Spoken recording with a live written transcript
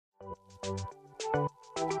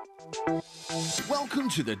Welcome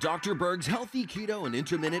to the Dr. Berg's Healthy Keto and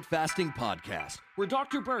Intermittent Fasting Podcast, where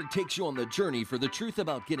Dr. Berg takes you on the journey for the truth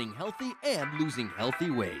about getting healthy and losing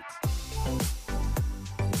healthy weight.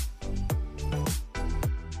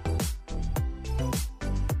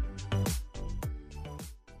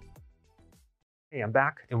 Hey, I'm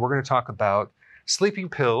back, and we're going to talk about sleeping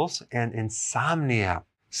pills and insomnia.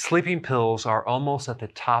 Sleeping pills are almost at the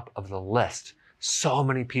top of the list. So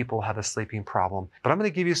many people have a sleeping problem, but I'm going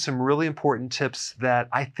to give you some really important tips that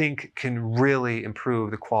I think can really improve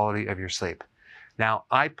the quality of your sleep. Now,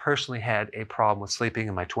 I personally had a problem with sleeping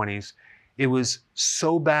in my 20s. It was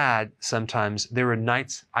so bad sometimes, there were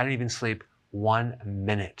nights I didn't even sleep 1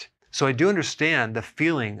 minute. So I do understand the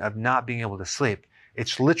feeling of not being able to sleep.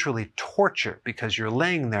 It's literally torture because you're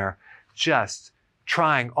laying there just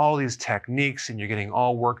trying all these techniques and you're getting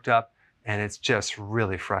all worked up, and it's just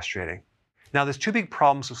really frustrating. Now, there's two big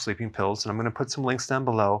problems with sleeping pills, and I'm going to put some links down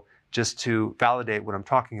below just to validate what I'm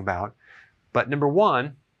talking about. But number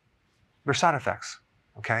one, they're side effects,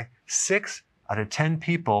 okay? 6 out of 10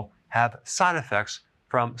 people have side effects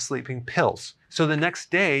from sleeping pills. So the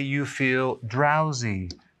next day you feel drowsy,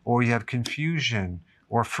 or you have confusion,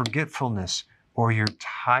 or forgetfulness, or you're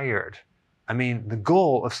tired. I mean, the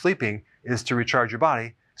goal of sleeping is to recharge your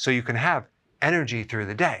body so you can have energy through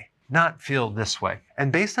the day, not feel this way.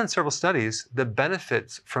 And based on several studies, the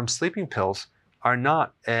benefits from sleeping pills are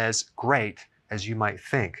not as great as you might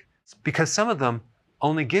think, because some of them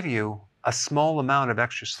only give you a small amount of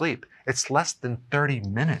extra sleep. It's less than 30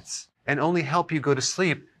 minutes and only help you go to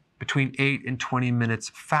sleep between 8 and 20 minutes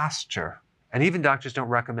faster. And even doctors don't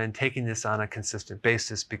recommend taking this on a consistent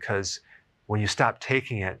basis because when you stop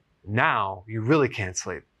taking it, now you really can't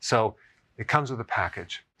sleep. So it comes with a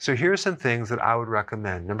package. So here are some things that I would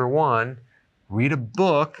recommend. Number one, read a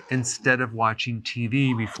book instead of watching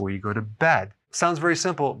TV before you go to bed. Sounds very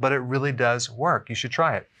simple, but it really does work. You should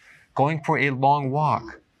try it. Going for a long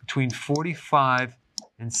walk between 45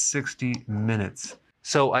 and 60 minutes.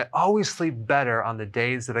 So I always sleep better on the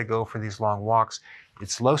days that I go for these long walks.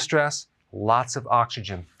 It's low stress, lots of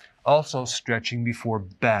oxygen. Also, stretching before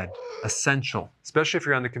bed, essential, especially if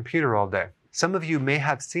you're on the computer all day. Some of you may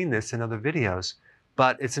have seen this in other videos,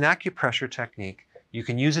 but it's an acupressure technique. You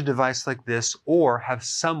can use a device like this or have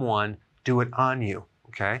someone do it on you,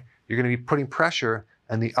 okay? You're going to be putting pressure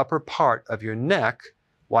on the upper part of your neck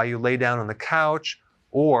while you lay down on the couch,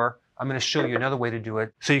 or I'm going to show you another way to do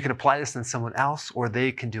it so you can apply this on someone else or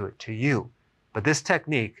they can do it to you. But this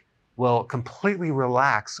technique will completely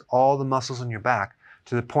relax all the muscles in your back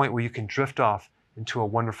to the point where you can drift off into a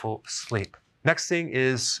wonderful sleep. Next thing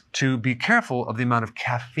is to be careful of the amount of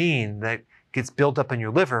caffeine that gets built up in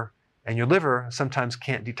your liver, and your liver sometimes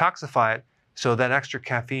can't detoxify it, so that extra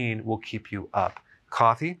caffeine will keep you up.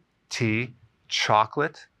 Coffee, tea,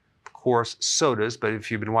 chocolate, of course, sodas, but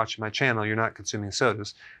if you've been watching my channel, you're not consuming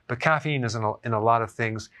sodas. But caffeine is in a lot of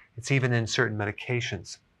things. It's even in certain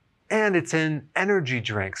medications. And it's in energy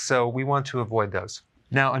drinks, so we want to avoid those.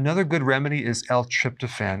 Now, another good remedy is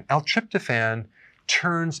L-tryptophan. L-tryptophan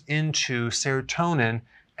turns into serotonin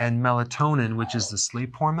and melatonin, which is the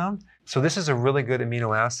sleep hormone. So this is a really good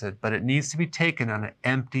amino acid, but it needs to be taken on an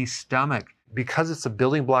empty stomach. Because it's a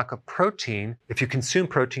building block of protein, if you consume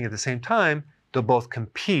protein at the same time, they'll both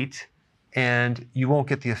compete and you won't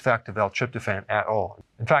get the effect of L-tryptophan at all.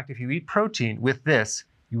 In fact, if you eat protein with this,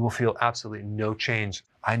 you will feel absolutely no change.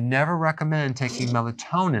 I never recommend taking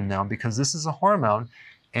melatonin now because this is a hormone,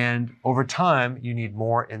 and over time, you need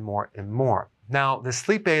more and more and more. Now, the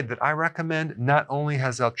sleep aid that I recommend not only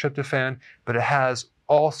has L-tryptophan, but it has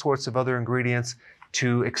all sorts of other ingredients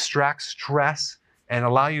to extract stress and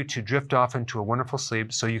allow you to drift off into a wonderful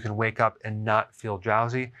sleep so you can wake up and not feel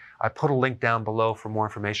drowsy. I put a link down below for more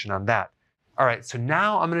information on that. All right, so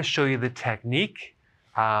now I'm going to show you the technique.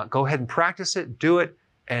 Go ahead and practice it, do it,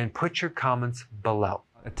 and put your comments below.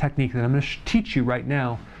 A technique that I'm going to teach you right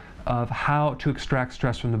now of how to extract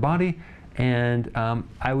stress from the body, and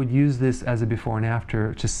I would use this as a before and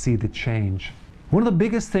after to see the change. One of the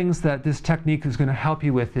biggest things that this technique is going to help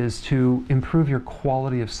you with is to improve your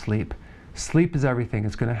quality of sleep. Sleep is everything.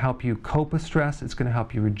 It's going to help you cope with stress. It's going to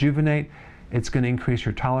help you rejuvenate. It's going to increase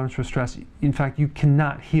your tolerance for stress. In fact, you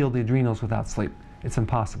cannot heal the adrenals without sleep. It's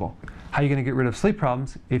impossible. How are you going to get rid of sleep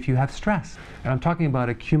problems if you have stress? And I'm talking about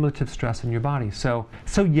accumulative stress in your body. So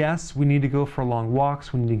yes, we need to go for long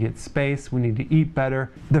walks. We need to get space. We need to eat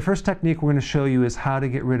better. The first technique we're going to show you is how to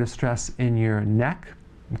get rid of stress in your neck.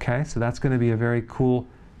 Okay, so that's going to be a very cool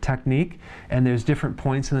technique. And there's different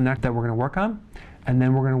points in the neck that we're going to work on. And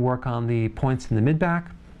then we're going to work on the points in the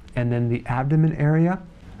mid-back and then the abdomen area.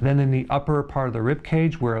 then in the upper part of the rib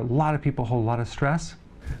cage where a lot of people hold a lot of stress.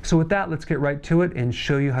 So with that, let's get right to it and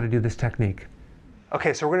show you how to do this technique.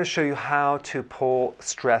 Okay, so we're going to show you how to pull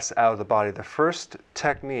stress out of the body. The first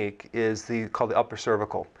technique is called the upper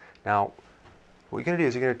cervical. Now, what you're going to do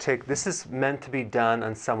is you're going to take, this is meant to be done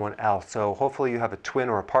on someone else. So hopefully you have a twin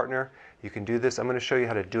or a partner. You can do this. I'm going to show you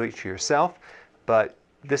how to do it to yourself, but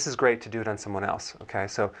this is great to do it on someone else. Okay,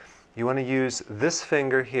 so you want to use this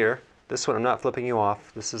finger here. This one, I'm not flipping you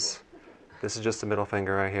off. This is just the middle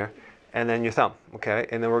finger right here. And then your thumb, okay?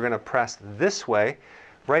 And then we're going to press this way,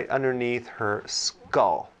 right underneath her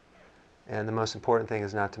skull. And the most important thing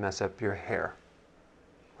is not to mess up your hair.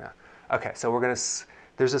 Yeah. Okay, so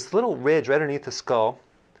there's this little ridge right underneath the skull.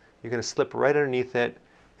 You're going to slip right underneath it,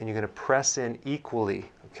 and you're going to press in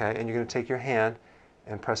equally, okay? And you're going to take your hand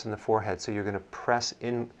and press in the forehead. So you're going to press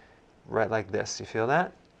in right like this. You feel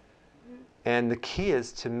that? And the key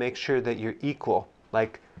is to make sure that you're equal,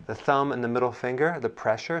 like the thumb and the middle finger, the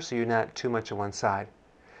pressure, so you're not too much on one side.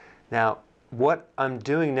 Now, what I'm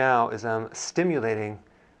doing now is I'm stimulating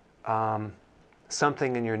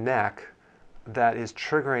something in your neck that is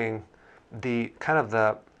triggering the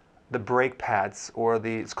brake pads, or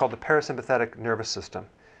it's called the parasympathetic nervous system,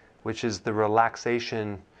 which is the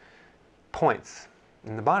relaxation points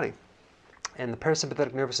in the body. And the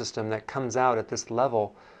parasympathetic nervous system that comes out at this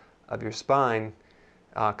level of your spine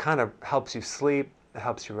kind of helps you sleep,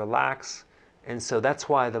 helps you relax. And so that's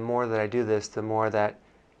why the more that I do this, the more that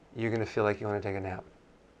you're going to feel like you want to take a nap.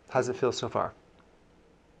 How's it feel so far?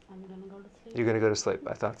 I'm going to go to sleep. You're going to go to sleep.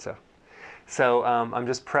 I thought so. So I'm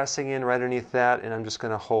just pressing in right underneath that, and I'm just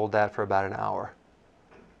going to hold that for about an hour.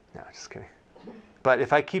 No, just kidding. But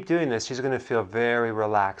if I keep doing this, she's going to feel very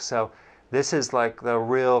relaxed. So this is like the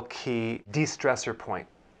real key de-stressor point.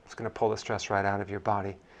 It's going to pull the stress right out of your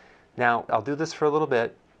body. Now, I'll do this for a little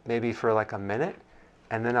bit, maybe for like a minute,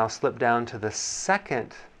 and then I'll slip down to the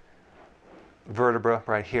second vertebra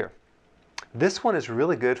right here. This one is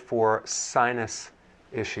really good for sinus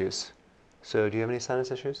issues. So do you have any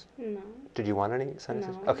sinus issues? No. Did you want any sinus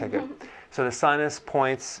No. issues? Okay, good. So the sinus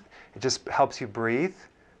points, it just helps you breathe,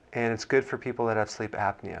 and it's good for people that have sleep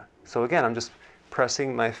apnea. So again, I'm just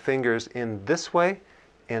pressing my fingers in this way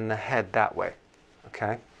and the head that way,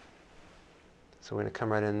 okay? So we're going to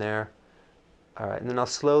come right in there. All right, and then I'll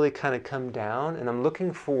slowly kind of come down, and I'm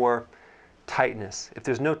looking for tightness. If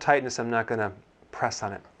there's no tightness, I'm not going to press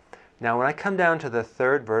on it. Now, when I come down to the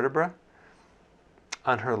third vertebra,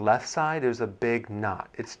 on her left side, there's a big knot.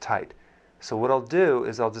 It's tight. So what I'll do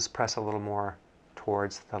is I'll just press a little more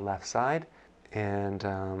towards the left side, and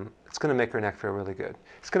it's going to make her neck feel really good.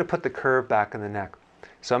 It's going to put the curve back in the neck.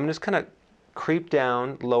 So I'm just kind of creep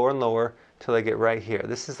down lower and lower till I get right here.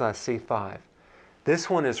 This is C5.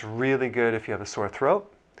 This one is really good if you have a sore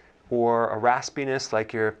throat or a raspiness,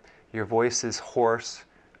 like your voice is hoarse.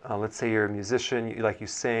 Let's say you're a musician, you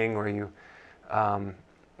sing, or you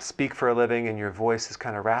speak for a living and your voice is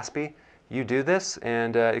kind of raspy. You do this,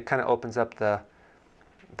 and it kind of opens up the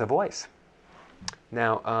voice.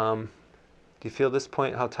 Now, do you feel this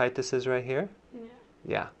point, how tight this is right here? Yeah.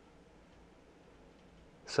 Yeah.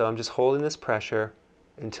 So I'm just holding this pressure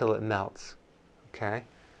until it melts, okay?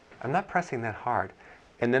 I'm not pressing that hard.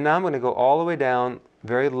 And then now I'm going to go all the way down,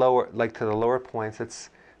 very lower, like to the lower points.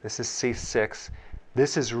 This is C6.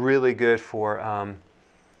 This is really good for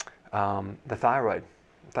the thyroid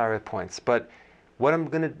points. But what I'm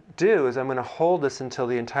going to do is I'm going to hold this until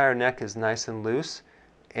the entire neck is nice and loose,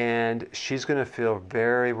 and she's going to feel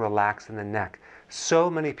very relaxed in the neck. So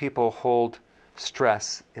many people hold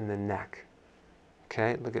stress in the neck.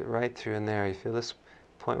 Okay, look at right through in there. You feel this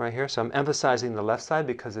point right here? So I'm emphasizing the left side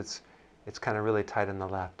because it's kind of really tight in the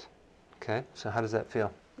left. Okay, so how does that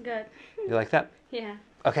feel? Good. You like that? Yeah.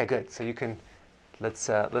 Okay, good. So you can, let's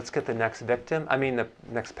get the next victim, the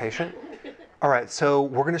next patient. All right, so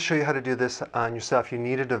we're going to show you how to do this on yourself. You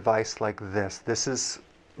need a device like this. This is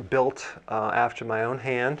built after my own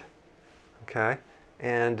hand, okay?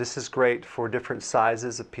 And this is great for different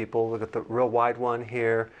sizes of people. Look at the real wide one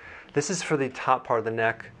here. This is for the top part of the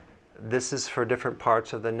neck. This is for different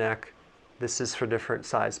parts of the neck. This is for different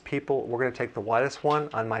size people. We're going to take the widest one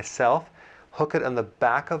on myself, hook it on the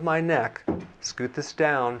back of my neck, scoot this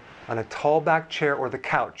down on a tall back chair or the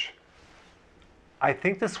couch. I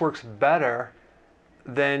think this works better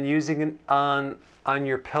than using it on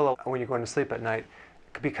your pillow when you're going to sleep at night,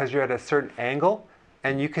 because you're at a certain angle,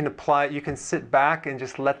 and you can sit back and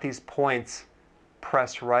just let these points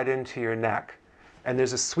press right into your neck. And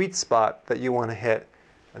there's a sweet spot that you want to hit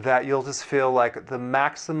that you'll just feel like the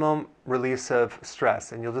maximum release of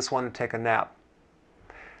stress, and you'll just want to take a nap.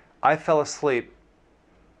 I fell asleep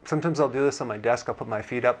sometimes I'll do this on my desk. I'll put my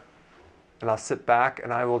feet up and I'll sit back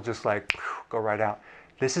and I will just like go right out.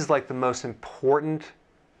 This is like the most important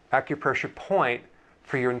acupressure point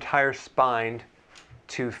for your entire spine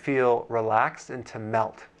to feel relaxed and to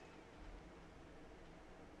melt.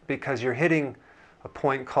 Because you're hitting a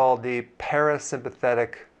point called the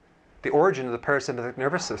parasympathetic, the origin of the parasympathetic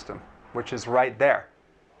nervous system, which is right there.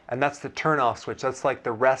 And that's the turn-off switch. That's like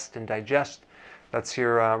the rest and digest. That's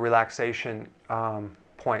your relaxation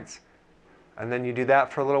points. And then you do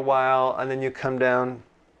that for a little while, and then you come down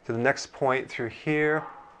to the next point through here.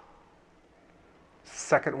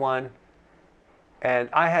 Second one. And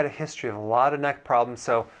I had a history of a lot of neck problems,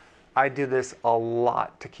 so I do this a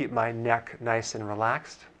lot to keep my neck nice and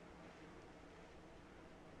relaxed.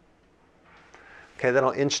 Okay, then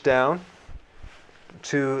I'll inch down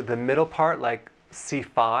to the middle part, like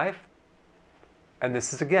C5. And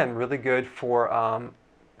this is, again, really good for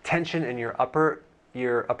tension in your upper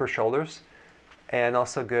shoulders, and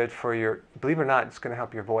also good for your, believe it or not, it's going to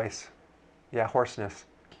help your voice. Yeah, hoarseness.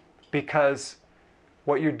 Because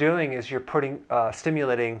what you're doing is you're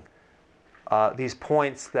stimulating these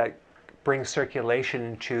points that bring circulation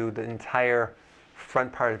into the entire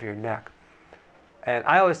front part of your neck. And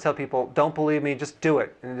I always tell people, don't believe me, just do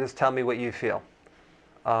it, and just tell me what you feel.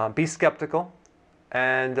 Be skeptical,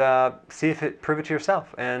 and prove it to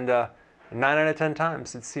yourself. And 9 out of 10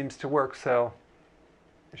 times it seems to work, so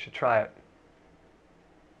you should try it.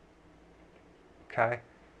 Okay,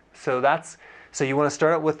 so you want to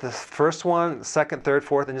start out with the first one, second, third,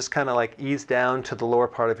 fourth, and just kind of like ease down to the lower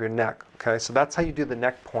part of your neck. Okay, so that's how you do the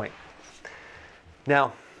neck point.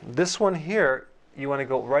 Now, this one here, you want to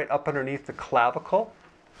go right up underneath the clavicle,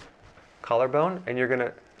 collarbone, and you're going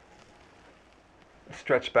to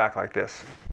stretch back like this.